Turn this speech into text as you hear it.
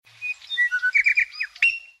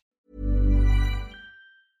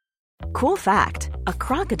Cool fact, a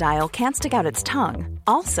crocodile can't stick out its tongue.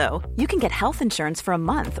 Also, you can get health insurance for a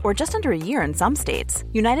month or just under a year in some states.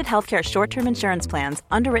 United Healthcare short-term insurance plans,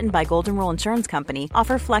 underwritten by Golden Rule Insurance Company,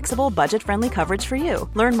 offer flexible, budget-friendly coverage for you.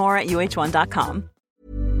 Learn more at uh1.com.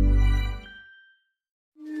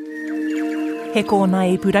 He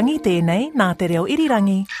kōna ipurangi tēnei nā te reo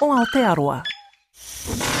irirangi o Aotearoa.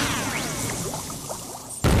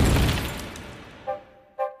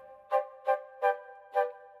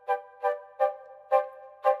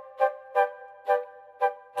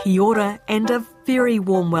 Kia ora and a very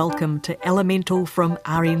warm welcome to Elemental from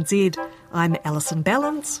RNZ. I'm Alison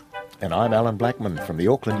Ballance. And I'm Alan Blackman from the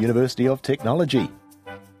Auckland University of Technology.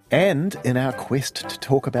 And in our quest to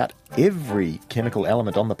talk about every chemical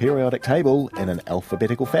element on the periodic table in an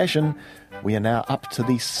alphabetical fashion, we are now up to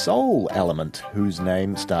the sole element whose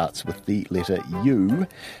name starts with the letter U,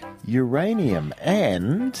 uranium.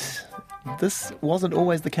 And this wasn't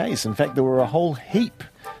always the case. In fact, there were a whole heap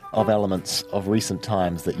of elements of recent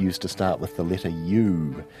times that used to start with the letter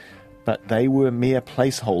U. But they were mere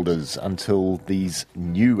placeholders until these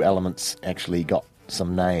new elements actually got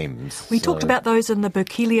some names. We talked about those in the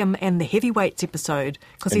berkelium and the heavyweights episode,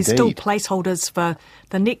 because there's still placeholders for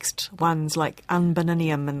the next ones like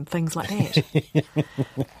unbaninium and things like that.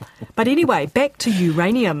 But anyway, back to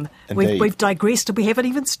uranium. We've digressed and we haven't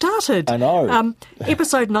even started. I know.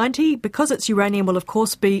 Episode 90, because it's uranium, will of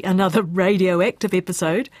course be another radioactive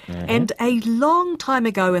episode. Mm-hmm. And a long time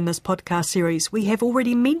ago in this podcast series, we have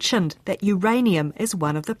already mentioned that uranium is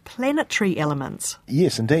one of the planetary elements.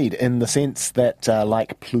 Yes, indeed, in the sense that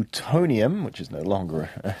like plutonium, which is no longer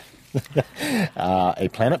a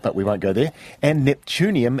planet, but we won't go there, and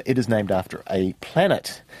Neptunium, it is named after a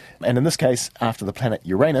planet. And in this case, after the planet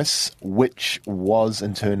Uranus, which was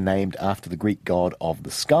in turn named after the Greek god of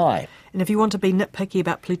the sky. And if you want to be nitpicky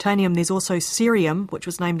about plutonium, there's also cerium, which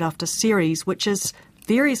was named after Ceres, which is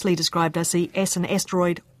variously described as an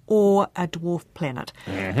asteroid or a dwarf planet.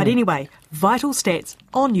 Mm-hmm. But anyway, vital stats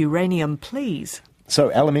on uranium, please. So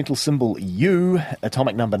elemental symbol U,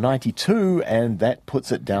 atomic number 92, and that puts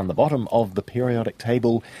it down the bottom of the periodic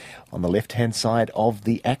table on the left-hand side of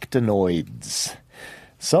the actinoids.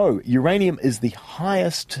 So uranium is the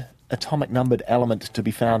highest atomic numbered element to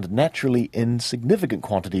be found naturally in significant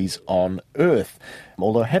quantities on Earth.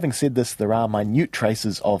 Although having said this, there are minute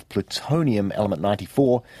traces of plutonium element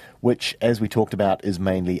 94, which, as we talked about, is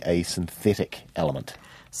mainly a synthetic element.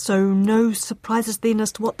 So no surprises then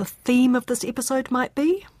as to what the theme of this episode might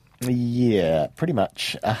be? Yeah, pretty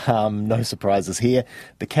much. No surprises here.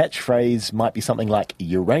 The catchphrase might be something like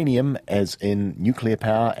uranium, as in nuclear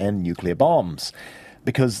power and nuclear bombs,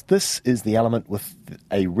 because this is the element with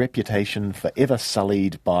a reputation forever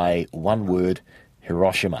sullied by one word,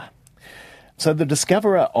 Hiroshima. So the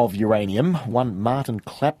discoverer of uranium, one Martin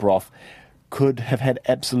Klaproth, could have had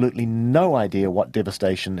absolutely no idea what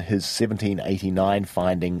devastation his 1789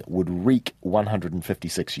 finding would wreak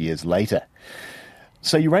 156 years later.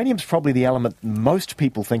 So uranium's probably the element most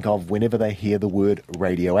people think of whenever they hear the word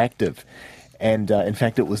radioactive. And in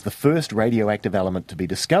fact, it was the first radioactive element to be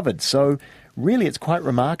discovered. So really, it's quite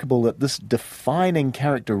remarkable that this defining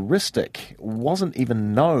characteristic wasn't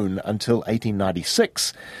even known until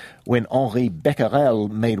 1896, when Henri Becquerel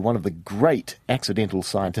made one of the great accidental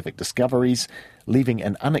scientific discoveries, leaving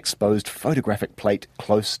an unexposed photographic plate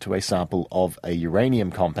close to a sample of a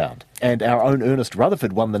uranium compound. And our own Ernest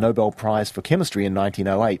Rutherford won the Nobel Prize for Chemistry in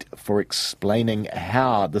 1908 for explaining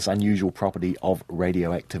how this unusual property of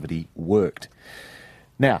radioactivity worked.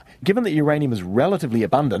 Now, given that uranium is relatively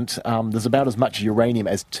abundant, there's about as much uranium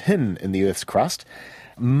as tin in the Earth's crust.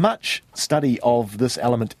 Much study of this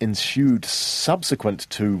element ensued subsequent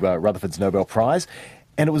to Rutherford's Nobel Prize,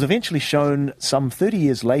 and it was eventually shown some 30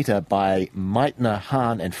 years later by Meitner,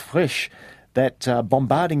 Hahn and Frisch that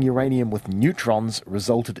bombarding uranium with neutrons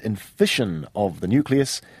resulted in fission of the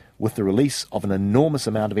nucleus with the release of an enormous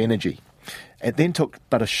amount of energy. It then took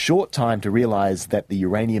but a short time to realize that the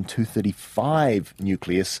uranium-235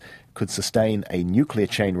 nucleus could sustain a nuclear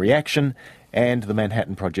chain reaction, and the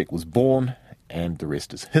Manhattan Project was born, and the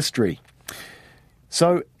rest is history.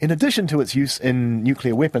 So, in addition to its use in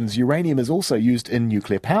nuclear weapons, uranium is also used in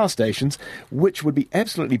nuclear power stations, which would be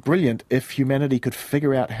absolutely brilliant if humanity could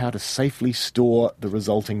figure out how to safely store the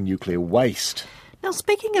resulting nuclear waste. Now,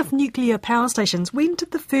 speaking of nuclear power stations, when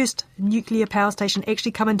did the first nuclear power station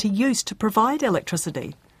actually come into use to provide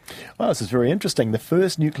electricity? Well, this is very interesting. The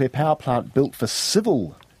first nuclear power plant built for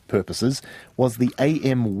civil purposes was the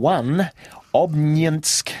AM-1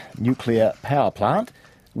 Obninsk nuclear power plant,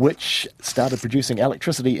 which started producing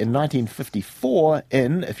electricity in 1954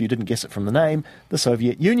 in, if you didn't guess it from the name, the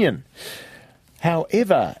Soviet Union.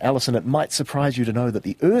 However, Alison, it might surprise you to know that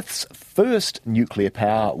the Earth's first nuclear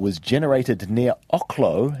power was generated near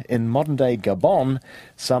Oklo in modern-day Gabon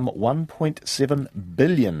some 1.7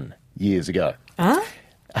 billion years ago.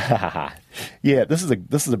 Yeah, this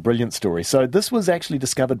is a brilliant story. So this was actually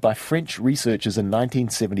discovered by French researchers in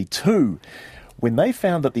 1972 when they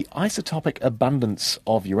found that the isotopic abundance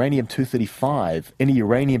of uranium-235 in a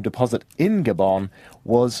uranium deposit in Gabon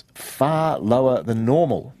was far lower than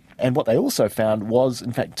normal. And what they also found was,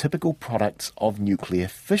 in fact, typical products of nuclear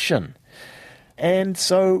fission. And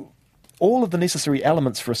so all of the necessary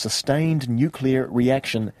elements for a sustained nuclear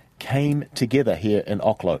reaction came together here in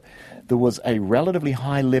Oklo. There was a relatively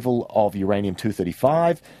high level of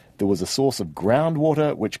uranium-235, there was a source of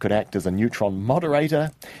groundwater which could act as a neutron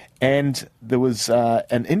moderator, and there was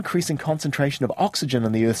an increasing concentration of oxygen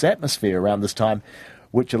in the Earth's atmosphere around this time,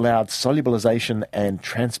 which allowed solubilization and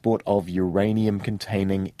transport of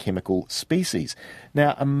uranium-containing chemical species.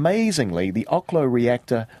 Now, amazingly, the Oklo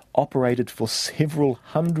reactor operated for several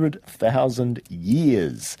 100,000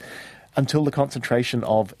 years until the concentration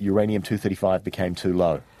of uranium-235 became too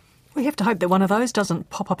low. We have to hope that one of those doesn't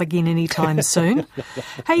pop up again anytime soon.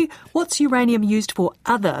 Hey, what's uranium used for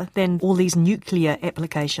other than all these nuclear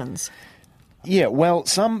applications? Yeah, well,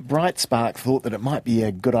 some bright spark thought that it might be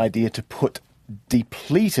a good idea to put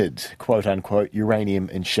depleted, quote-unquote, uranium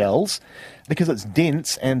in shells because it's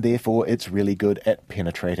dense and therefore it's really good at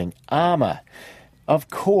penetrating armour. Of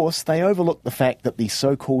course, they overlook the fact that the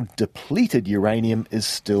so-called depleted uranium is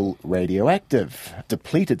still radioactive.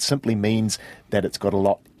 Depleted simply means that it's got a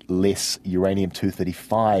lot less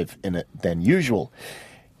uranium-235 in it than usual.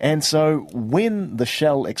 And so when the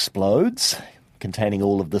shell explodes, containing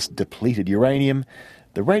all of this depleted uranium,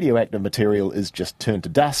 the radioactive material is just turned to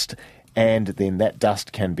dust, and then that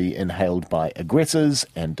dust can be inhaled by aggressors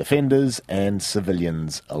and defenders and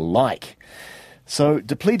civilians alike. So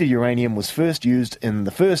depleted uranium was first used in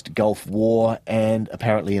the first Gulf War and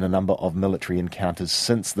apparently in a number of military encounters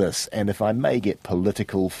since this. And if I may get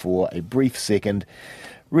political for a brief second,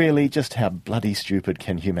 really, just how bloody stupid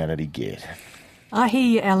can humanity get? I hear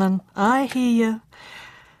you, Alan. I hear you.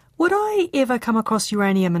 Would I ever come across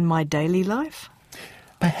uranium in my daily life?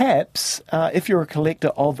 Perhaps, if you're a collector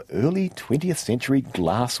of early 20th century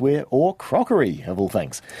glassware or crockery, of all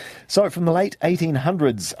things. So from the late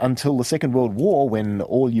 1800s until the Second World War, when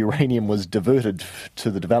all uranium was diverted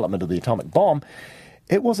to the development of the atomic bomb,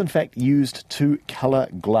 it was in fact used to colour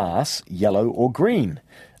glass yellow or green.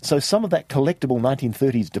 So some of that collectible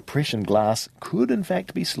 1930s depression glass could in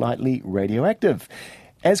fact be slightly radioactive,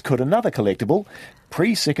 as could another collectible,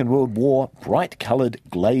 pre-Second World War, bright-coloured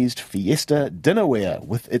glazed Fiesta dinnerware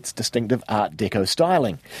with its distinctive Art Deco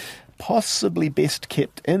styling. Possibly best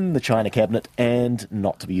kept in the china cabinet and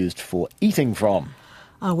not to be used for eating from.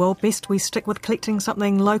 Oh, well, best we stick with collecting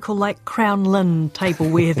something local like Crown Lynn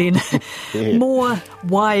tableware then. Yeah. More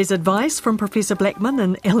wise advice from Professor Blackman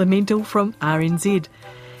and Elemental from RNZ.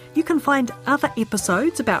 You can find other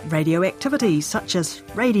episodes about radioactivity, such as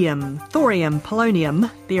radium, thorium,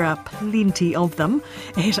 polonium, there are plenty of them,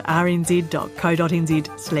 at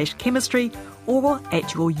rnz.co.nz/chemistry or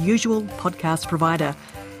at your usual podcast provider.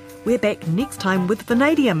 We're back next time with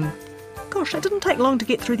vanadium. Gosh, it didn't take long to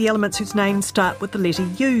get through the elements whose names start with the letter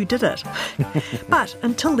U, did it? But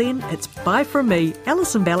until then, it's bye from me,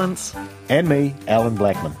 Alison Ballance. And me, Alan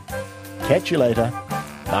Blackman. Catch you later.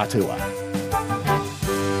 Matua.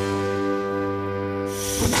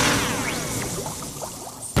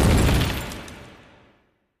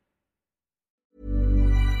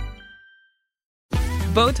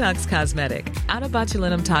 Botox Cosmetic, out of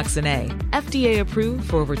botulinum toxin A, FDA approved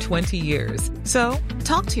for over 20 years. So,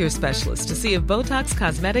 talk to your specialist to see if Botox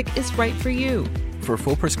Cosmetic is right for you. For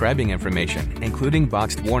full prescribing information, including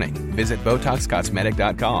boxed warning, visit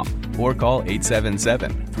BotoxCosmetic.com or call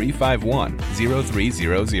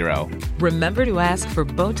 877-351-0300. Remember to ask for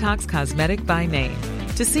Botox Cosmetic by name.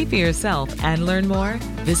 To see for yourself and learn more,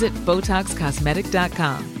 visit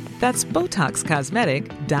BotoxCosmetic.com. That's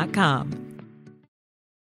BotoxCosmetic.com.